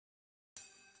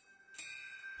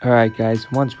Alright guys,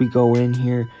 once we go in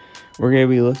here, we're going to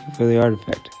be looking for the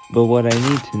artifact. But what I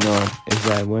need to know is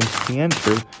that once we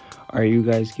enter, are you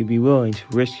guys going to be willing to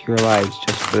risk your lives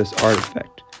just for this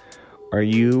artifact? Are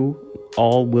you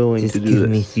all willing to do this? Just give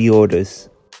me the orders.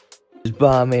 Just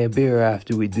buy me a beer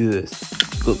after we do this.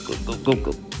 Go, go, go, go,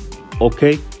 go.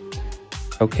 Okay.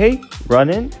 Okay, run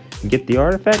in, get the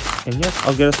artifact, and yes,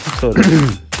 I'll get us some soda.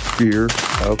 Beer.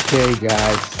 Okay,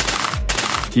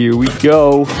 guys. Here we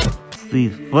go.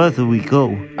 Steve, where do we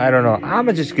go? I don't know. I'm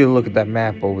just gonna look at that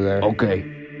map over there. Okay.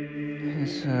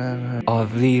 Are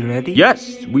we ready?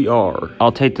 Yes, we are.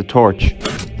 I'll take the torch.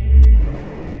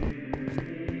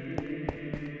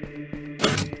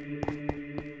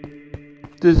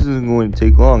 This isn't going to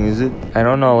take long, is it? I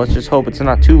don't know. Let's just hope it's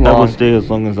not too long. I will stay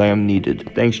as long as I am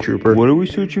needed. Thanks, Trooper. What are we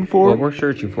searching for? What we're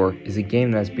searching for is a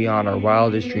game that's beyond our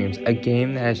wildest dreams. A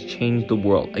game that has changed the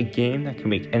world. A game that can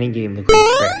make any game look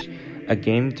like trash. A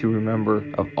game to remember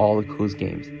of all the coolest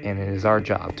games. And it is our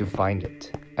job to find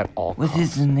it at all costs. What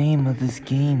is the name of this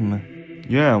game?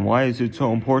 Yeah, and why is it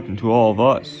so important to all of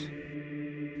us?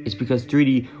 It's because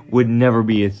 3D would never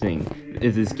be a thing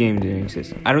if this game didn't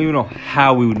exist. I don't even know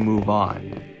how we would move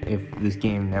on if this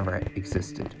game never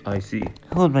existed. I see.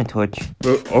 Hold my torch.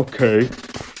 Okay.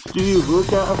 Steve,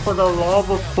 look out for the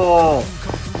lava fall.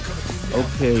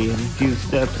 Okay, in a few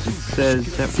steps it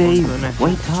says that Dave, we're gonna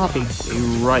wait up. take a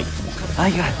right. I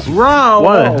got you. Wow!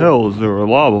 Why the hell is there a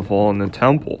lava fall in the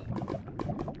temple?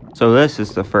 So this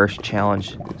is the first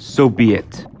challenge. So be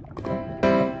it.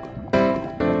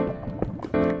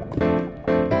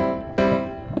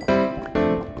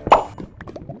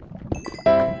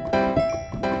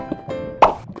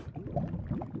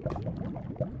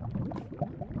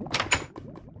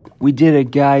 We did it,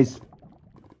 guys.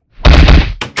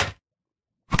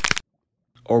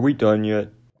 Are we done yet?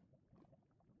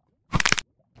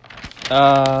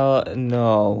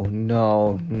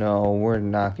 No, we're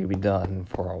not gonna be done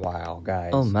for a while,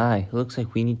 guys. Oh my, looks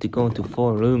like we need to go into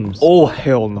 4 rooms. Oh,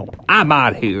 hell no. I'm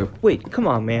out of here. Wait, come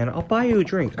on, man. I'll buy you a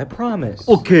drink. I promise.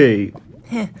 Okay.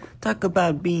 Talk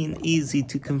about being easy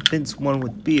to convince one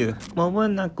with beer. Well, we're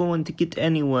not going to get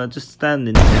anywhere just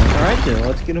standing here. Alright then,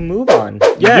 let's get a move on.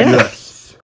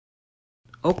 Yes!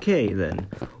 Okay then,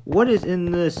 what is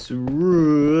in this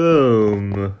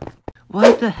room?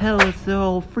 Why the hell is there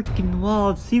a freaking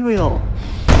wall of cereal?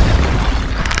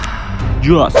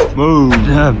 Just move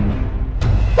them.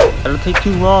 That'll take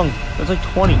too long. There's like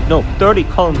 30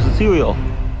 columns of cereal.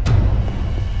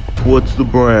 What's the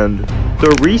brand?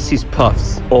 The Reese's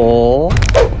Puffs. Oh.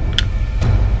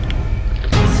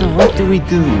 So what do we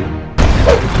do?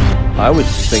 I was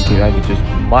thinking I could just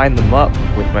mine them up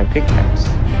with my pickaxe.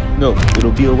 No,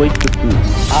 it'll be a waste of food.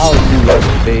 I'll do us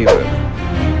a favor.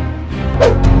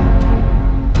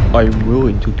 I am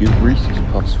willing to give Reese's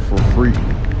Puffs for free.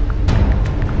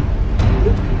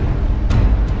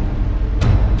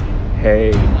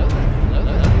 Hey.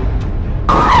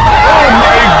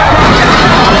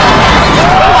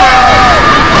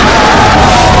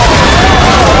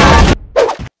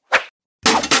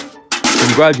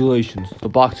 Congratulations, the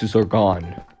boxes are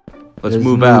gone. Let's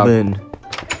move out. In.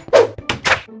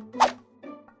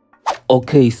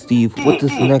 Okay, Steve, what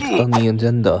is next on the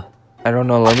agenda? I don't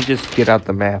know, let me just get out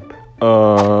the map.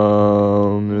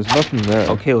 There's nothing there.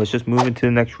 Okay, let's just move into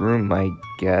the next room, I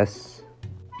guess.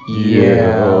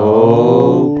 Yeah,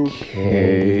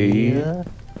 okay. You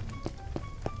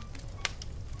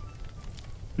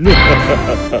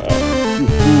fool.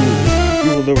 You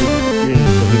will never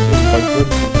experience something so good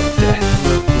as death.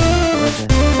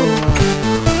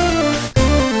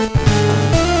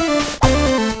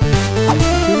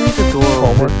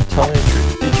 Tell me the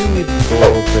truth. Did you leave the door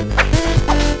open?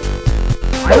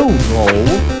 I don't know. I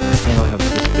now have a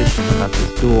suspicion about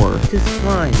this door. It is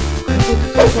fine. I was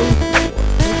closed the door.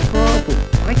 No problem.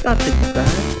 I got this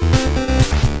back.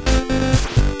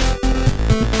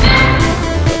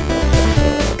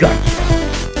 Gotcha.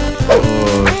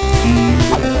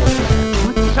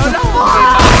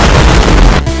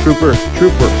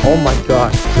 Trooper, oh my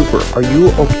gosh, Trooper, are you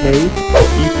okay? Do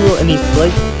you feel any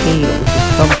slight pain or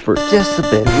discomfort? Just a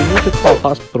bit. If we need to call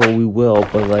hospital, we will,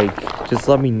 but like, just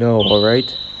let me know,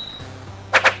 alright?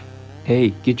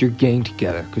 Hey, get your gang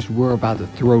together, because we're about to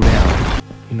throw down.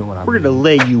 You know what I mean? We're gonna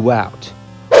lay you out.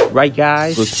 Right,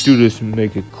 guys? Let's do this and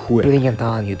make it quick. Bring it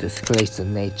on, you disgrace of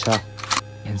nature.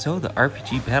 And so the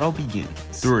RPG battle begins.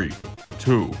 3,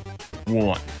 2,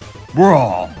 1.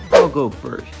 Brawl! I'll go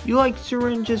first. You like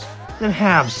syringes? Then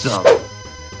have some.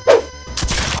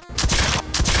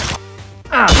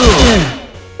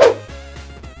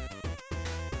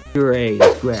 Your A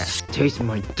is grass. Taste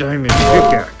my diamond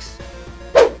pickaxe.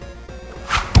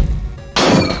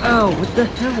 Oh, what the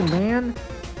hell, man?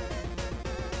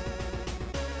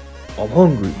 I'm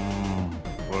hungry.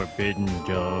 Forbidden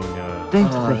donut.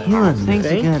 Thanks for the healing. Thanks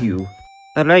Thank again. you.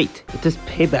 Alright, it is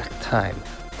payback time.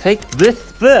 Take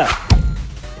this back!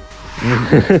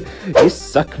 You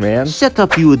suck, man. Shut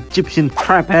up, you Egyptian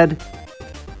craphead.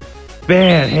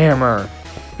 Bad hammer!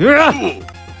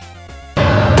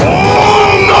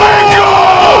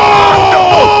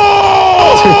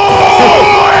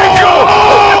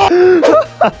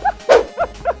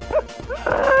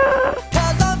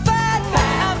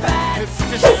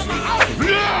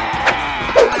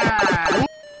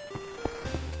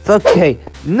 Okay,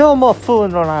 no more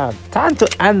fooling around. Time to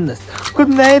end this.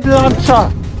 Grenade launcher.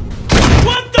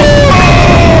 What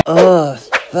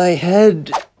the? My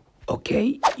head.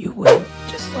 Okay, you win.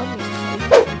 Just let me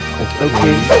sleep.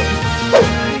 Okay.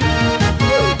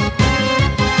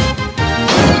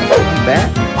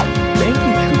 Back? Thank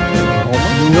you, Trooper.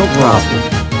 No problem.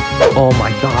 Oh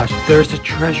my gosh, there's a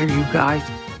treasure, you guys.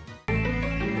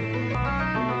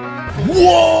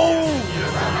 Whoa!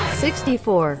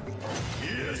 64.